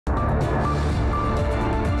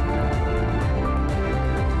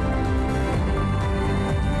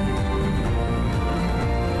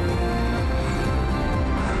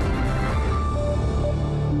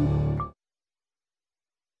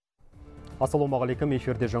Ассалаумағалейкум,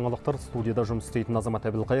 эфирде жаңалықтар, студияда жұмыс істейтін Азамат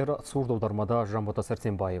Әбілқайыр, сурдаудармада Жанбота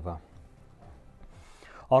Сәрсенбаева.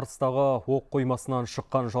 Арыстағы оқ қоймасынан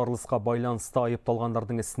шыққан жарылысқа байланысты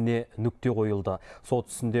айыпталғандардың ісіне нүкте қойылды. Сот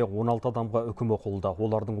үстінде 16 адамға үкім оқылды.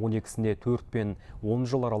 Олардың 12-сіне 4 пен 10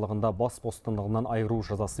 жыл аралығында бас бостандығынан айыру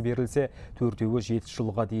жазасы берілсе, 4-еуі 7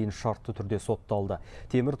 жылға дейін шартты түрде сотталды.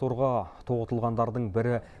 Темір торға тоғытылғандардың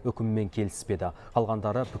бірі үкіммен келіспеді.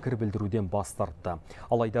 Қалғандары пікір білдіруден бас тартты.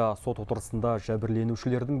 Алайда сот отырысында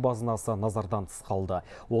жәбірленушілердің базынасы назардан тыс қалды.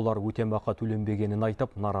 Олар өтемақы төленбегенін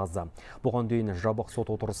айтып наразы. Бұған дейін жабық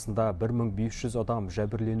сот отырысында 1500 адам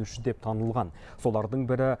жәбірленуші деп танылған. Солардың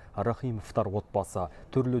бірі Рахимовтар отбасы.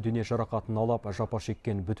 Түрлі дене жарақатын алып, жапа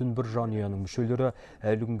шеккен бүтін бір жанұяның мүшелері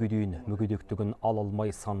әлі күнге дейін мүгедектігін ала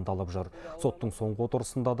алмай сандалып жүр. Соттың соңғы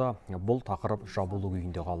отырысында да бұл тақырып жабулы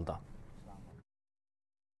күйінде қалды.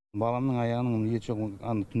 Баламның аяғының еті жоқ,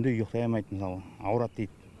 түнде ұйықтай алмайды, мысалы, ауырады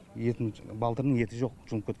дейді. Балтырының еті жоқ,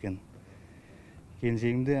 жұлып кеткен.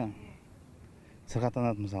 Келіншегімде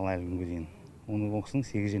сырқаттанады, мысалы, әлі күнге дейін. Оның оқысының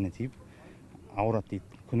 8 жеріне тиіп, ауырады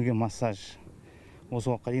дейді. Күніге массаж.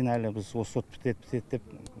 Осы уақытқа дейін әлі біз осы сот бітет деп,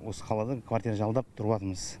 осы қалада квартира жалдап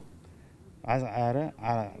тұрватымыз. Әрі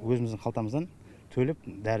өзіміздің қалтамыздан төлеп,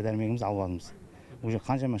 дәрі-дәрмегіміз алыватымыз. Уже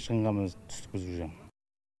қаншама шығынға біз түстік біз уже.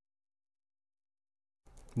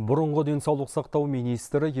 Бұрынғы денсаулық сақтау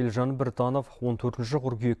министрі Елжан Біртанов 14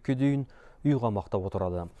 қыркүйекке дейін үй қамақта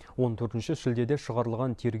отырады. 14 шілдеде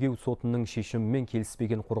шығарылған тергеу сотының шешімімен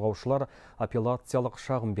келіспеген қорғаушылар апелляциялық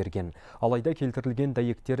шағым берген. Алайда келтірілген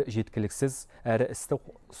дәйектер жеткіліксіз, әрі істі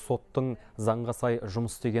соттың заңға сай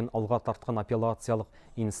жұмыс істеген алға тартқан апелляциялық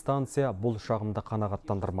инстанция бұл шағымды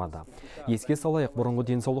қанағаттандырмады. Еске салайық, бұрынғы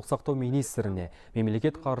денсаулық сақтау министріне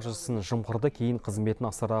мемлекет қаржысын жымқырды, кейін қызметін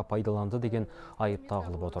асыра пайдаланды деген айып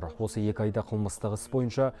тағылып отыр. Осы 2 айда қылмыстық іс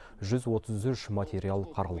бойынша 133 материал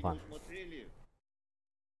қаралған.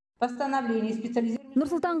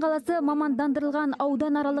 Нұрсұлтан қаласы мамандандырылған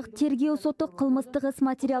ауданаралық тергеу соты қылмыстық іс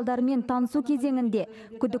материалдарымен танысу кезеңінде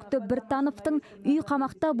күдікті Біртановтың үй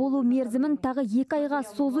қамақта болу мерзімін тағы 2 айға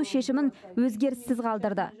созу шешімін өзгеріссіз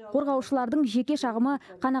қалдырды. Қорғаушылардың жеке шағымы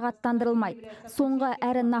қанағаттандырылмайды. Соңғы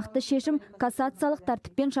әрі нақты шешім кассациялық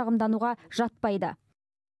тәртіппен шағымдануға жатпайды.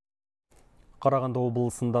 Қарағанды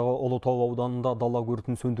облысындағы Ұлытау ауданында дала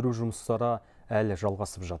өртін сөндіру жұмыстары әлі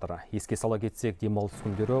жалғасып жатыр. Еске сала кетсек, демалыс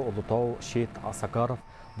күндері Ұлытау, Шет, Асакаров,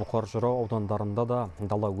 Бұқар Жырау аудандарында да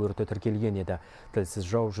дала өрті тіркелген еді. Тілсіз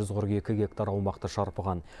жау 142 гектар аумақты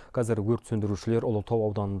шарпыған. Қазір өрт сөндірушілер Ұлытау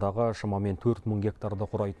ауданындағы шамамен 4000 гектарды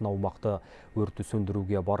құрайтын аумақты өртті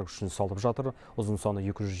сөндіруге барып үшін салып жатыр. Ұзын саны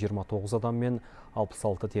 229 адам мен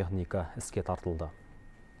 66 техника іске тартылды.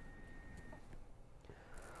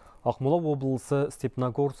 Ақмола облысы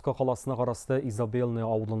Степногорска қаласына қарасты Изабелный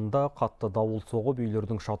ауылында қатты дауыл соғып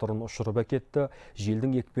үйлердің шатырын ұшырып әкетті.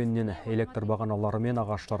 Желдің екпінінен электр бағаналары мен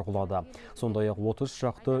ағаштар құлады. Сондай-ақ 30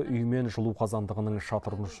 шақты үй мен жылу қазандығының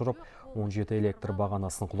шатырын ұшырып, 17 электр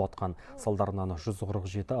бағанасын құлатқан. Салдарынан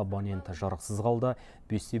 147 абонент жарықсыз қалды.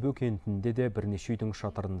 Бестебе кентінде де бірнеше үйдің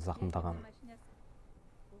шатырын зақымдаған.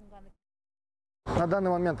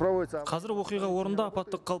 Қазір оқиға орнында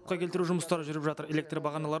апаттық қалыпқа келтіру жұмыстары жүріп жатыр. Электр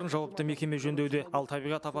бағаналарын жауапты мекеме жөндеуде. Ал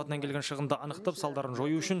табиғат апатынан келген шығынды анықтап, салдарын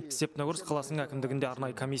жою үшін Степногорск қаласының әкімдігінде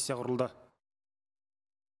арнайы комиссия құрылды.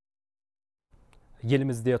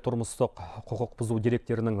 Елімізде тұрмыстық құқық бұзу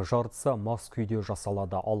деректерінің жартысы мас күйде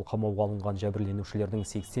жасалады. Ал қамауға алынған жәбірленушілердің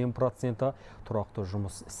 80% тұрақты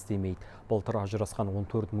жұмыс істемейді. Былтыр ажырасқан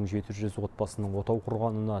 14700 отбасының отау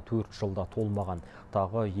құрғанына 4 жылда толмаған.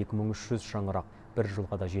 Тағы 2300 шаңырақ 1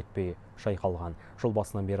 жылға да жетпей шайқалған. Жыл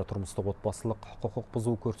басынан бері тұрмыстық отбасылық құқық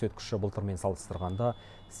бұзу көрсеткіші былтырмен салыстырғанда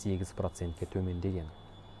 8%-ке төмендеген.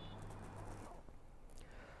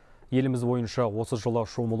 Еліміз бойынша осы жылы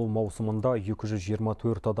шомылу маусымында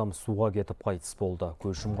 224 адам суға кетіп қайтыс болды.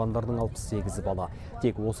 Көз жұмғандардың 68 бала.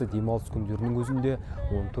 Тек осы демалыс күндерінің өзінде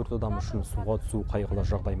 14 адам үшін суға түсу қайғылы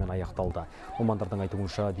жағдаймен аяқталды. Мамандардың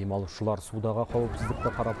айтуынша демалушылар судағы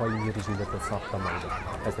қауіпсіздікті қарапайым ережелерді сақтамайды.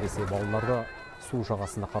 Әсіресе балаларды су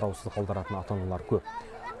жағасында қараусыз қалдыратын ата-аналар көп.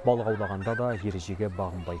 Балық аулағанда да ережеге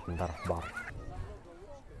бағынбайтындар бар.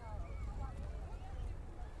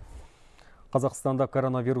 Қазақстанда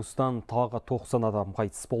коронавирустан тағы 90 адам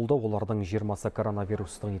қайтыс болды. Олардың 20-сы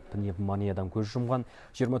коронавирустың пневмониядан көз жұмған.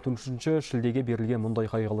 23 шілдеге берілген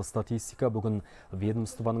мұндай қайғылы статистика бүгін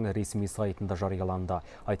ведомствоның ресми сайтында жарияланды.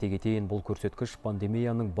 Айта кетейін, бұл көрсеткіш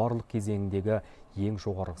пандемияның барлық кезеңіндегі ең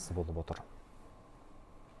жоғарғысы болып отыр.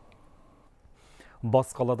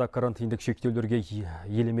 Бас қалада карантиндік шектеулерге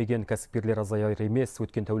елемеген кәсіпкерлер азаяр емес.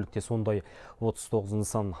 Өткен тәулікте сондай 39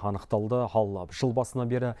 нысан анықталды. Ал жыл басына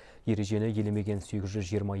бері ережені елемеген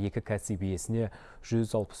 822 кәсіп иесіне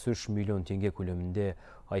 163 миллион теңге көлемінде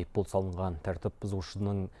айыппұл салынған. Тәртіп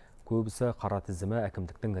бұзушының көбісі қара тізімі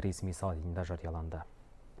әкімдіктің ресми сайтында жарияланды.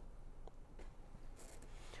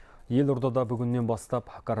 Елордада бүгіннен бастап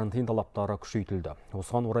карантин талаптары күшейтілді.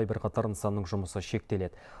 Осыған орай бірқатар нысанның жұмысы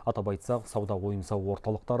шектеледі. Атап айтсақ, сауда ойын-сауық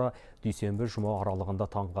орталықтары дүйсенбі жұма аралығында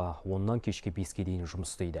таңғы 10-нан кешке 5-ке дейін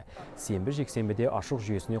жұмыс істейді. Сенбі жексенбіде ашық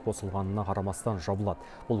жүйесіне қосылғанына қарамастан жабылады.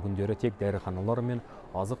 Бұл күндері тек дәріханалар мен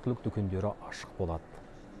азық-түлік дүкендері ашық болады.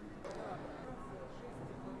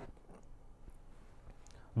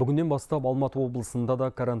 Бүгіннен бастап Алматы облысында да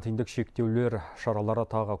карантиндік шектеулер шаралары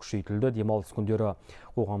тағы күшейтілді. Демалыс күндері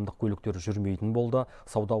қоғамдық көліктер жүрмейтін болды.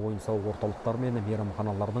 Сауда ойын-сауық орталықтар мен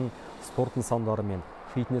мейрамханалардың, спорт нысандары мен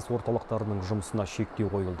фитнес орталықтарының жұмысына шектеу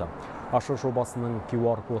қойылды. Ашық жобасының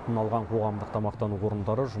QR кодын алған қоғамдық тамақтану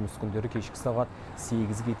орындары жұмыс күндері кешкі сағат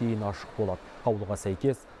 8-ге дейін ашық болады. Қаулыға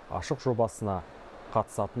сәйкес ашық жобасына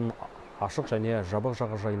қатысатын ашық және жабық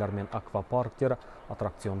жағажайлар мен аквапарктер,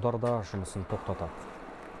 аттракциондар да жұмысын тоқтатады.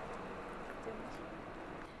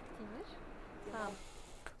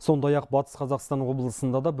 Сондай-ақ Батыс Қазақстан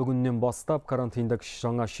облысында да бүгіннен бастап карантиндік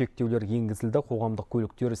жаңа шектеулер енгізілді. Қоғамдық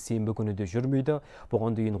көліктер сенбі күні де жүрмейді.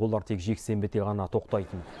 Бұған дейін олар тек жексенбіде ғана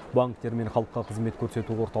тоқтайтын. Банктер мен халыққа қызмет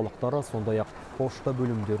көрсету орталықтары, сондай-ақ пошта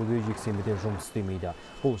бөлімдері де жексенбіде жұмыс істемейді.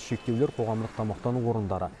 Бұл шектеулер қоғамдық тамақтану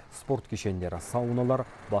орындары, спорт кешендері, сауналар,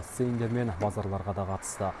 бассейндер мен базарларға да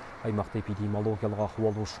қатысты. Аймақта эпидемиологиялық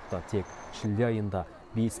ахуал ушықты. Тек шілде айында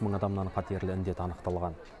 5000 адамнан қатерлі індет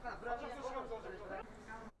анықталған.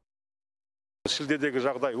 Шілдедегі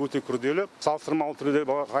жағдай өте күрделі. Салыстырмалы түрде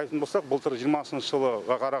қарайтын болсақ, былтыр 20-шы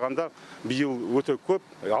жылға қарағанда биыл өте көп,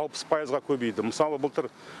 60%-ға көбейді. Мысалы,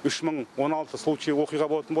 былтыр 3016 случай оқиға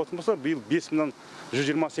болатын болса, биыл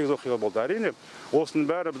 5128 оқиға болды. Әрине, осының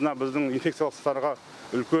бәрі біздің инфекциялық сақтарға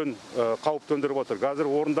үлкен қауіп төндіріп отыр. Қазір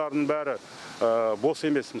орындардың бәрі бос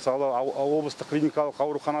емес. Мысалы, облыстық клиникалық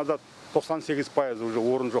ауруханада 98% уже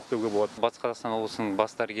орын жоқ деуге болады. Батыс Қазақстан облысының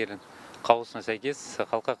бас дәрігері қаулысына сәйкес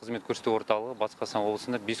халыққа қызмет көрсету орталығы Батыс Қазақстан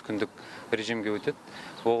облысында 5 күндік режимге өтеді.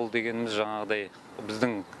 Ол дегеніміз жаңағыдай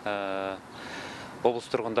біздің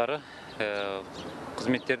облыс тұрғындары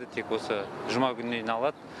қызметтерді тек осы жұма күнінен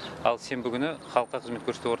алады, ал сенбі күні халыққа қызмет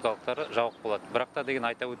көрсету орталықтары жабық болады. Бірақ та деген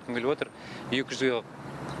айта өткім келіп отыр, 200-ге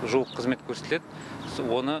жуық қызмет көрсетіледі.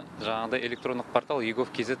 Оны жаңағыдай электрондық портал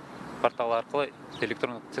егов.kz порталы арқылы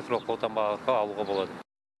электрондық цифрлық қолтаңба арқылы алуға болады.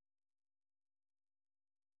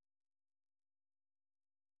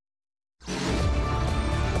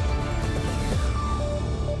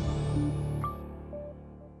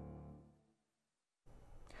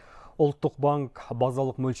 Ұлттық банк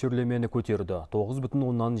базалық мөлшерлемені көтерді.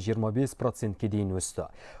 9,25%-ке дейін өсті.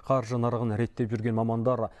 Қаржы нарығын реттеп жүрген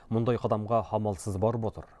мамандар мұндай қадамға амалсыз барып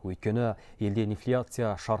отыр. Өйткені елде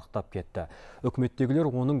инфляция шарықтап кетті. Үкіметтегілер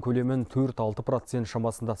оның көлемін 4-6%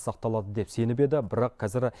 шамасында сақталады деп сеніп еді, бірақ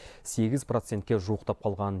қазір 8%-ке жуықтап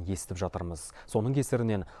қалған естіп жатырмыз. Соның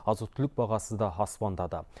кесірінен азық-түлік бағасы да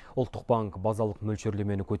аспандады. Ұлттық банк базалық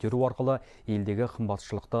мөлшерлемені көтеру арқылы елдегі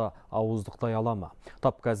қымбатшылықты ауыздықтай ала ма?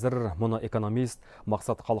 Тап қазір мұны экономист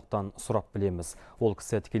Мақсат Халықтан сұрап білеміз. Ол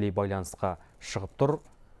кісі тікелей байланысқа шығып тұр.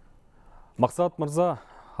 Мақсат мырза,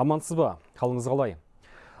 амансыз ба? Қалыңыз қалай?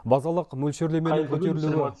 Базалық мөлшерлеменің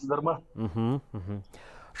көтерілуі.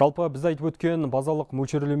 Жалпы біз айтып өткен базалық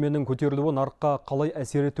мөлшерлеменің көтерілуі нарыққа қалай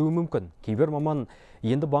әсер етуі мүмкін? Кейбір маман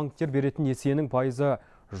енді банктер беретін несиенің пайызы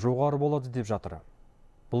жоғары болады деп жатыр.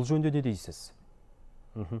 Бұл жөнінде не дейсіз?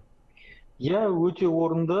 Өте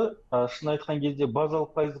орынды. Шын айтқан кезде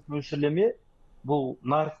базалық пайыздық мөлшерлеме бұл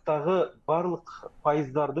нарықтағы барлық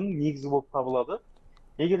пайыздардың негізі болып табылады.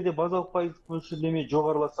 Егер де базалық пайыздық мөлшерлеме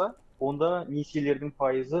жоғарыласа, онда несиелердің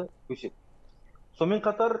пайызы өседі. Сонымен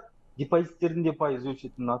қатар депозиттердің де пайызы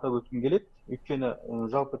өсетінін атап өткім келеді. Өйткені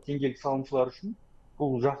жалпы теңгелік салымшылар үшін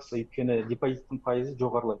бұл жақсы, өйткені депозиттің пайызы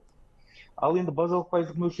жоғарылайды. Ал енді базалық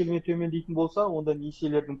пайыздық мөлшерлеме төмендейтін болса, онда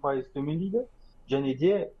несиелердің пайызы төмендейді, және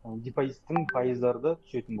де депозиттің пайыздары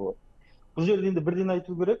түсетін болады. Бұл жерде енді бірден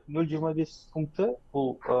айту керек, 0,25 пункті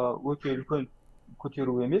бұл өте үлкен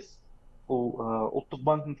көтеру емес. Бұл ұлттық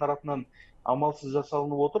банктың тарапынан амалсыз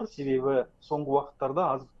жасалынып отыр, себебі соңғы уақыттарда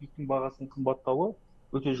азық-түліктің бағасының қымбаттауы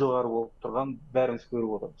өте жоғары болып тұрған бәріміз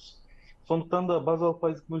көріп отырмыз. Сондықтан да базалық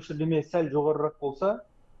пайыздық мөлшерлеме сәл жоғарырақ болса,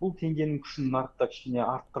 бұл теңгенің күшін нарықта кішкене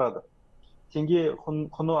арттырады. Теңге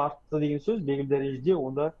құны артты деген сөз белгілі дәрежеде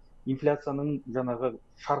онда инфляцияның жаңағы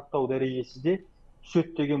шарықтау дәрежесі де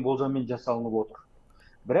түседі деген болжаммен жасалынып отыр.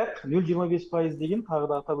 Бірақ 0,25% деген тағы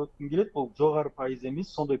да атап өткім келеді, бұл жоғары пайыз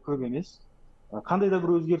емес, сондай көп емес. Қандай да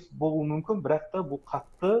бір өзгеріс болуы мүмкін, бірақ та бұл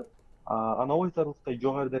қатты анау айтарлықтай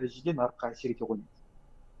жоғары дәрежеде нарыққа әсер ете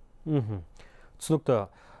қоймайды. Түсінікті.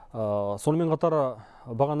 Сонымен қатар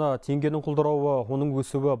бағана теңгенің құлдырауы, оның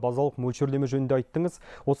өсуі базалық мөлшерлеме жөнінде айттыңыз.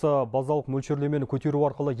 Осы базалық мөлшерлемені көтеру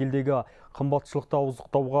арқылы елдегі қымбатшылықты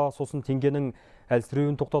ауыздықтауға, сосын теңгенің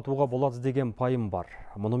әлсіреуін тоқтатуға болады деген пайым бар.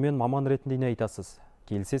 Мұнымен маман ретінде не айтасыз?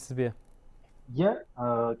 Келісесіз бе? Иә,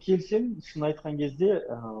 келсем, шын айтқан кезде,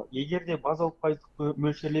 егер де базалық пайыздық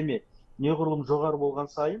мөлшерлеме неғұрлым жоғары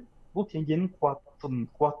болған сайын, бұл теңгенің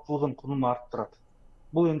қуаттылығын, құнын арттырады.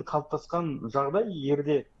 Бұл енді қалыптасқан жағдай.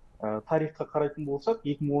 Егерде тарихқа қарайтын болсақ,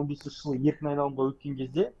 2015 жылы еркін айналымға өткен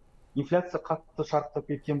кезде инфляция қатты шарықтап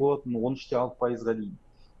кеткен болатын, 13,6%-ға дейін.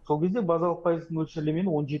 Сол кезде базалық пайыздық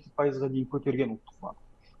мөлшерлемені 17%-ға дейін көтерген ұлттық банк.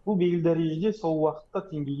 Бұл белгілі дәрежеде сол уақытта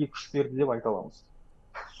теңгеге күш берді деп айта аламыз.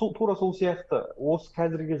 Тура сол сияқты, осы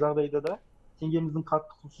қазіргі жағдайда да теңгеміздің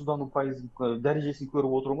қатты құнсыздану дәрежесін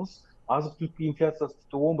көріп отырмыз. Азық-түлік инфляциясы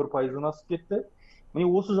 11%-дан асып кетті. Міне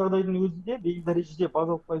осы жағдайдың өзінде белгілі дәрежеде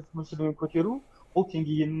базалық пайыздық мөлшерлемені көтеру ол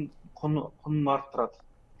теңгенің құнын арттырады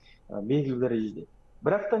белгілі дәрежеде.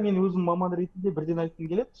 Бірақ та мен өзім маман ретінде бірден айтқым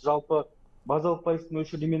келеді, жалпы базалық пайыздық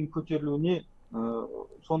мөлшерлеменің көтерілуіне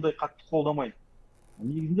сондай қатты қолдамаймын.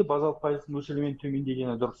 Негізінде базалық пайыздық мөлшерлеменің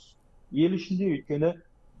төмендегені дұрыс. Ел ішінде, өйткені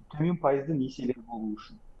төмен пайызды несиелер болу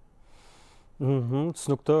үшін.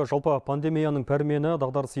 Түсінікті. Жалпы пандемияның пәрмені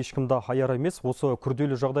дағдарыс ешкімді аяр емес. Осы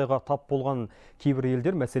күрделі жағдайға тап болған кейбір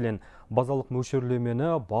елдер, мәселен, базалық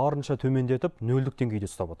мөлшерлемені барынша төмендетіп, нөлдік деңгейде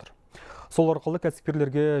ұстап отыр. Сол арқылы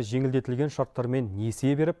кәсіпкерлерге жеңілдетілген шарттармен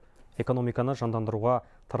несие беріп, экономиканы жандандыруға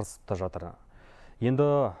тырысып та жатыр.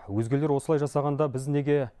 Енді өзгелер осылай жасағанда біз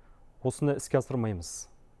неге осыны іске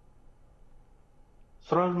асырмаймыз?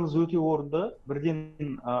 Сұрағыңыз өте орынды.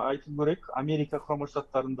 Бірден айту керек, Америка құрама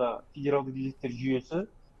штаттарында федералды резервтер жүйесі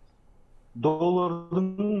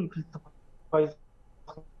доллардың кілтті пайыз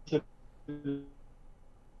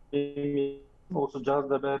осы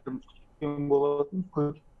жазда бәріміз күткен болатын,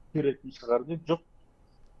 көтеретін шығар деп жоқ,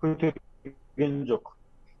 көтерген жоқ.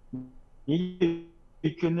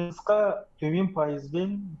 Өйткені төмен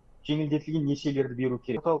пайызбен жеңілдетілген несиелерді беру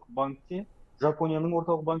керек. Орталық банкте, Жапонияның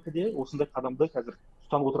орталық банкі де осындай қадамды қазір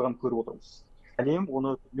ұстанып отырғанын көріп отырмыз. Әлем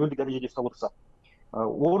оны нөлдік дәрежеде ұстап отырса.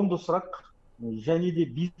 Орынды сұрақ, және де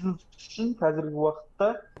бизнес үшін қазіргі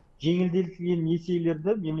уақытта жеңілдетілген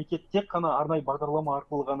несиелерді мемлекет тек қана арнайы бағдарлама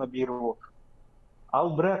арқылы ғана беріп отыр.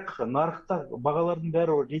 Ал бірақ нарықта бағалардың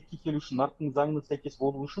бәрі ретке келу үшін, нарықтың заңына сәйкес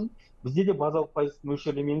болу үшін бізде де базалық пайыздық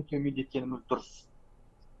мөлшерлемені төмендеткеніміз дұрыс.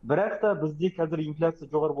 Бірақ та бізде қазір инфляция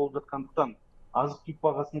жоғары болып жатқандықтан, азық-түлік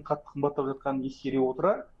бағасының қатты қымбаттап жатқанын ескере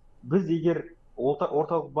отыра, біз егер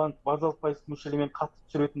орталық банк базалық пайыздық мөлшерлемені қатты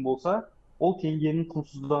түсіретін болса, ол теңгенің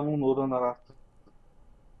құнсыздануын одан ары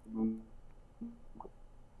арттырады.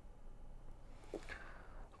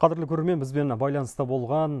 Қадірлі көрермен, бізбен байланыста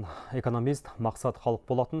болған экономист Мақсат Халық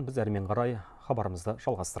болатын. Біз әрмен қарай хабарымызды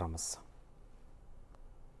жалғастырамыз.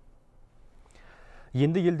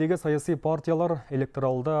 Енді елдегі саяси партиялар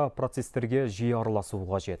электоралды процестерге жиі араласуға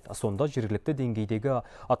қажет. Сонда жергілікті деңгейдегі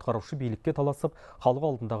атқарушы билікке таласып, халық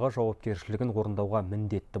алдындағы жауапкершілігін орындауға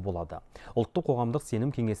міндетті болады. Ұлттық қоғамдық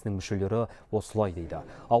сенім кеңесінің мүшелері осылай дейді.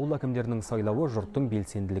 Ауыл әкімдерінің сайлауы жұрттың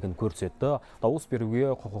белсенділігін көрсетті. Дауыс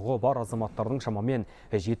беруге құқығы бар азаматтардың шамамен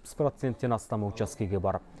 70%-тен астам учаскеге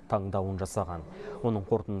барып таңдауын жасаған. Оның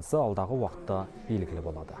қорытындысы алдағы уақытта белгілі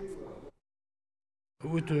болады.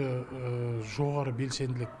 Өте жоғары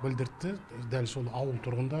белсенділік білдірді, дәл сол ауыл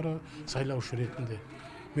тұрғындары сайлаушы ретінде.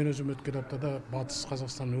 Мен өзім өткен аптада Батыс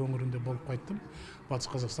Қазақстан өңірінде болып қайттым. Батыс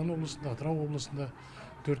Қазақстан облысында, Атырау облысында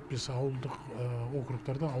 4-5 ауылдық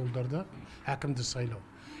округтарда, ауылдарда әкімді сайлау.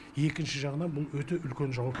 Екінші жағынан бұл өте үлкен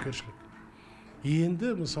жауапкершілік.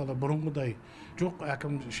 Енді мысалы бұрынғыдай жоқ,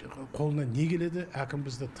 әкім қолынан не келеді, әкім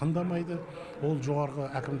бізді тыңдамайды, ол жоғарғы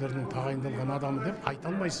әкімдердің тағайындалған адамы деп айта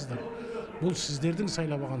алмайсыздар. Бұл сіздердің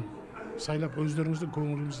сайлап өздеріңіздің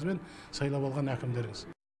көңіліңізбен сайлап алған әкімдеріңіз.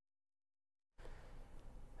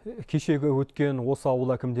 Кешегі өткен осы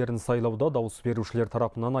ауыл әкімдерін сайлауда дауыс берушілер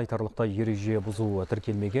тарапынан айтарлықтай ереже бұзуы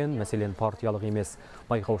тіркелмеген. Мәселен, партиялық емес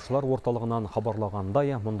байқаушылар орталығынан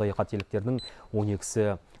хабарлағандай, мұндай қателіктердің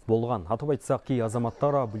 12-сі болған. Атап айтсақ, кей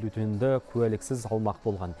азаматтар бюллетенді куәліксіз алмақ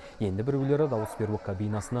болған. Енді біреулері дауыс беру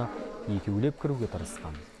кабинасына екеулеп кіруге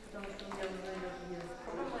тырысқан.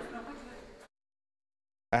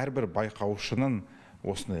 Әрбір байқаушының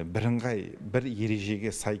осыны бірыңғай бір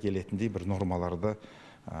ережеге сай келетіндей бір нормаларды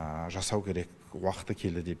жасау керек. уақыты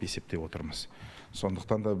келді деп есептеп отырмыз.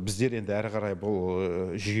 Сондықтан да біздер енді әрі қарай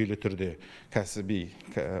бұл жүйелі түрде кәсіби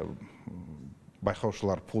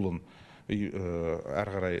байқаушылар пулын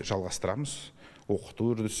әрі қарай жалғастырамыз.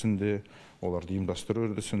 Оқыту үрдісінде, оларды ұйымдастыру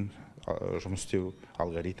үрдісін жұмыс істеу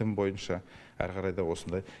алгоритм бойынша әрі қарай да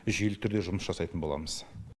осындай жүйелі түрде жұмыс жасайтын боламыз.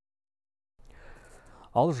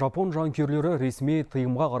 Ал Жапон жанкүйерлері ресми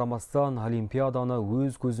тыйымға қарамастан Олимпиаданы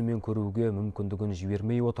өз көзімен көруге мүмкіндігін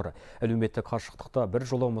жібермей отыр. Әлеуметтік қашықтықта бір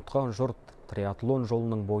жолы ұмытқан жұрт триатлон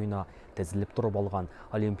жолының бойына тізіліп тұрып алған.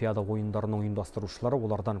 Олимпиада ойындарының ұйымдастырушылары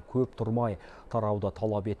олардан көп тұрмай тарауды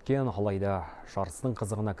талап еткен, алайда жарыстың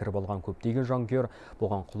қызығына кіріп алған көптеген жанкүйер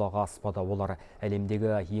бұған құлақ аспады. Олар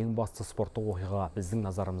әлемдегі ең басты спорттық оқиға біздің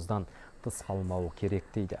назарымыздан тыс қалмауы керек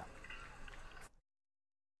дейді.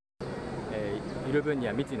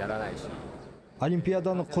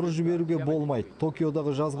 Олимпиаданы құр жіберуге болмайды.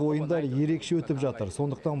 Токиодағы жазғы ойындар ерекше өтіп жатыр.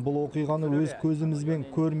 Сондықтан бұл оқиғаны өз көзімізбен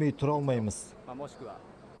көрмей тұра алмаймыз.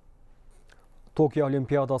 Токио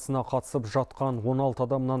Олимпиадасына қатысып жатқан 16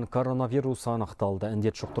 адамнан коронавирус анықталды.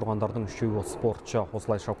 Індет жұқтырғандардың 3-і спортшы.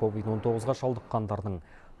 Осылайша COVID-19-ға шалдыққандардың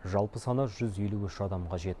жалпы саны 153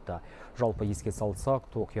 адамға жетті. Жалпы еске салсақ,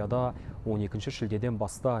 Токиода 12 шілдеден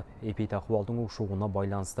баста эпидахуалдың ушығуына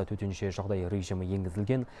байланысты төтенше жағдай режимі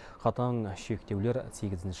енгізілген. Қатаң шектеулер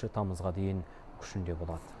 8 тамызға дейін күшінде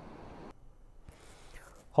болады.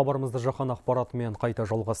 Хабарымызды жаһан ақпаратымен қайта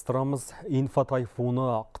жалғастырамыз. Инфа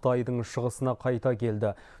тайфуны Қытайдың шығысына қайта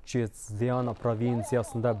келді. Чжэцзян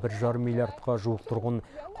провинциясында 1,5 миллиардқа жуық тұрғын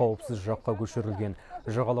қауіпсіз жаққа көшірілген.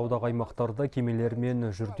 Жағалаудағы аймақтарда кемелер мен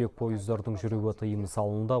жүрдек пойыздардың жүруі тыйым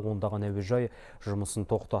салынды. Ондаған әуежай жұмысын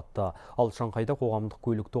тоқтатты. Ал Шанхайда қоғамдық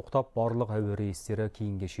көлік тоқтап, барлық әуе рейстері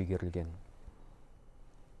кейінге шегерілген.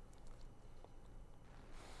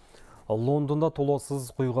 Лондонда толассыз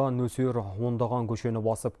құйған нөсер ондаған көшені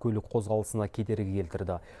басып көлік қозғалысына кедергі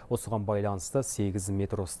келтірді. Осыған байланысты 8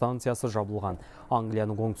 метро станциясы жабылған.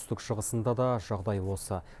 Англияның оңтүстік шығысында да жағдай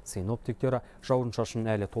осы. Синоптиктер жауын-шашын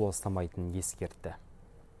әлі толастамайтынын ескертті.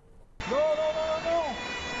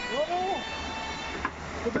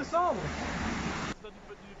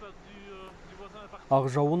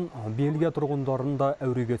 Ақжауын Бельгия тұрғындарында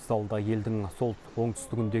әуреге салды. Елдің сол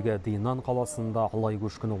оңтүстігіндегі Динан қаласында алай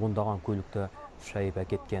көшкіні ондаған көлікті шайып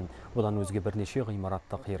әкеткен. Одан өзге бірнеше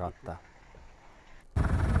ғимаратты қиратты.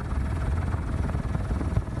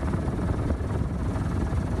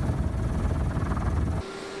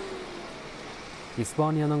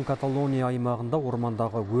 Испанияның Каталония аймағында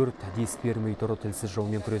ормандағы өрт дес бермей тұры тілсіз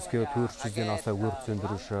жаумен күреске 400-ден аса өрт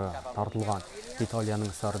сөндіруші тартылған.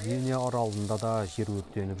 Италияның Сардиния аралында да жер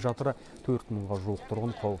өрттеніп жатыр. 4000-ға жуық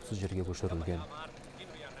тұрғын қауіпсіз жерге көшірілген.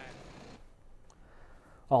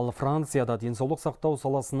 Ал Францияда денсаулық сақтау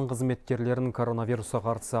саласының қызметкерлерін коронавирусқа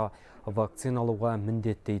қарсы вакциналауға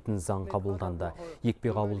міндеттейтін заң қабылданды.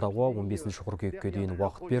 Екпе қабылдауға 15 қыркүйекке дейін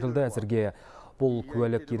уақыт берілді. Әзірге бұл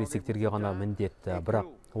куәлік ересектерге ғана міндетті. Бірақ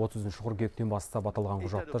 30 қыркүйектен бастап аталған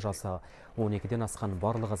құжатты жасы 12-ден асқан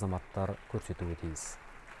барлық азаматтар көрсетуі тиіс.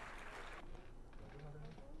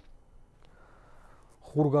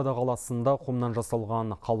 Хургада қаласында құмнан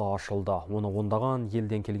жасалған қала ашылды. Оны ондаған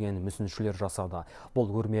елден келген мүсіншілер жасады.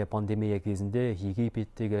 Бұл көрме пандемия кезінде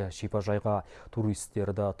Египеттегі шипажайға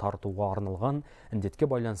туристерді тартуға арналған.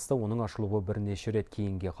 Індетке байланысты оның ашылуы бірнеше рет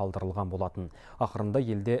кейінге қалдырылған болатын. Ақырында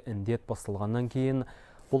елде індет басталғаннан кейін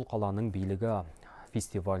бұл қаланың билігі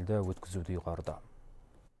фестивальді өткізуді ұйғарды.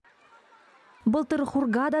 Былтыр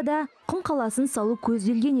Хургадада құм қаласын салу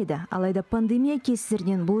көзделген еді. Алайда пандемия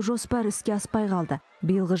кесірінен бұл жоспар іске аспай қалды.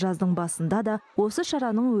 Биылғы жаздың басында да осы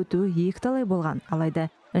шараның өтуі екіталай болған.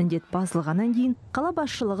 Алайда індет басылғаннан кейін қала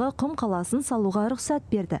басшылығы құм қаласын салуға рұқсат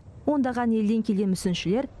берді. Ондаған елден келген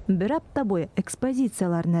мүсіншілер бір апта бойы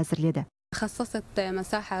экспозицияларын әзірледі.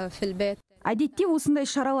 Әдетте осындай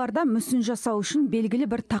шараларда мүсін жасау үшін белгілі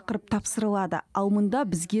бір тақырып тапсырылады. Ал мұнда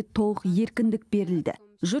бізге толық еркіндік берілді.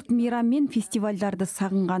 Жұрт мейрам мен фестивальдарды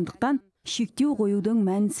сағынғандықтан шектеу қоюдың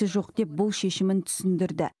мәнісі жоқ деп бұл шешімін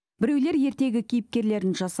түсіндірді. Біреулер ертегі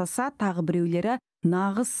кейіпкерлерін жасаса, тағы біреулері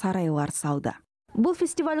нағыз сарайлар салды. Бұл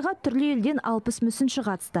фестивальға түрлі елден 60 мүсінші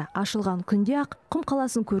қатысты. Ашылған күнде ақ құм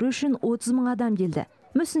қаласын көру үшін 30 мың адам келді.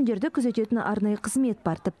 Мүсіндерді күзететін арнайы қызмет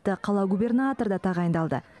бар, тіпті қала губернаторы да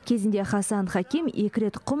тағайындалды. Кезінде Хасан Хаким 2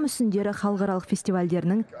 рет құм мүсіндері халықаралық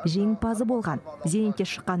фестивальдерінің жеңімпазы болған. Зейнетке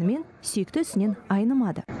шыққанымен сүйікті ісінен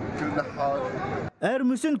айнымады. Әр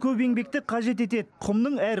мүсін көп еңбекті қажет етеді.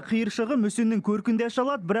 Құмның әр қиыршығы мүсіннің көркінде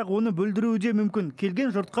ашалады, бірақ оны бүлдіруі де мүмкін.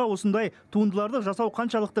 Келген жұртқа осындай туындыларды жасау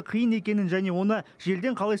қаншалықты қиын екенін және оны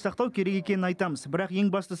желден қалай сақтау керек екенін айтамыз. Бірақ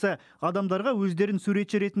ең бастысы адамдарға өздерін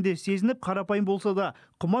суретші ретінде сезініп, қарапайым болса да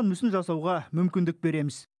құман мүсін жасауға мүмкіндік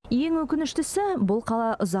береміз. Ең өкініштісі, бұл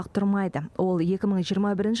қала ұзақ тұрмайды. Ол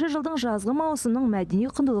 2021 жылдың жазғы маусымның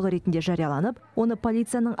мәдени құндылығы ретінде жарияланып, оны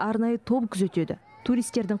полицияның арнайы топ күзетеді.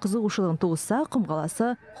 Туристердің қызығушылығын туғызса, құм қаласы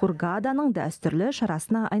Хургаданың дәстүрлі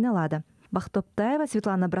шарасына айналады. Бақтоптаева,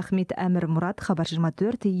 Светлана Брахмет, Әмір Мұрат, Хабар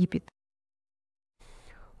 24, Египет.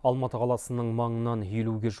 Алматы қаласының маңынан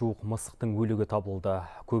 50-ге жуық мысықтың өлігі табылды.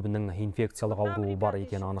 Көбінің инфекциялық ауруы бар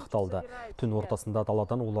екені анықталды. Түн ортасында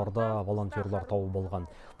даладан оларда волонтерлар тауып болған.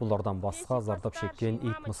 Бұлардан басқа зардап шеккен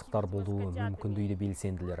ит мысықтар болуы мүмкін дейді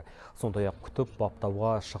белсенділер. Сондай-ақ күтіп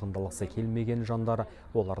баптауға шығындалысы келмеген жандар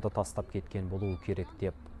оларды тастап кеткен болуы керек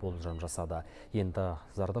деп болжам жасады. Енді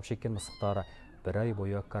зардап шеккен мысықтар 1 ай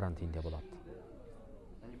бойы карантинде болады.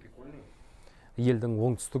 Елдің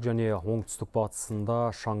оңтүстік және оңтүстік батысында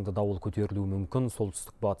шаңды дауыл көтерілуі мүмкін.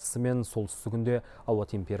 Солтүстік батысы мен солтүстігінде ауа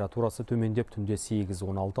температурасы төмендеп түнде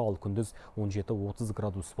 8-16, ал күндіз 17-30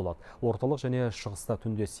 градус болады. Орталық және шығыста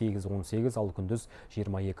түнде 8-18, ал күндіз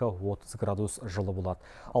 22-30 градус жылы болады.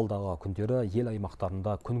 Алдағы күндері ел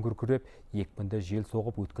аймақтарында күн күркіреп, екпінді жел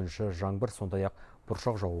соғып, өткінші жаңбыр, сондай-ақ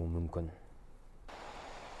бұршақ жауы мүмкін.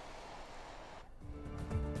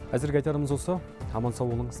 Әзірге айтарымыз осы. Аман сау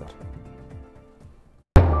болыңыздар.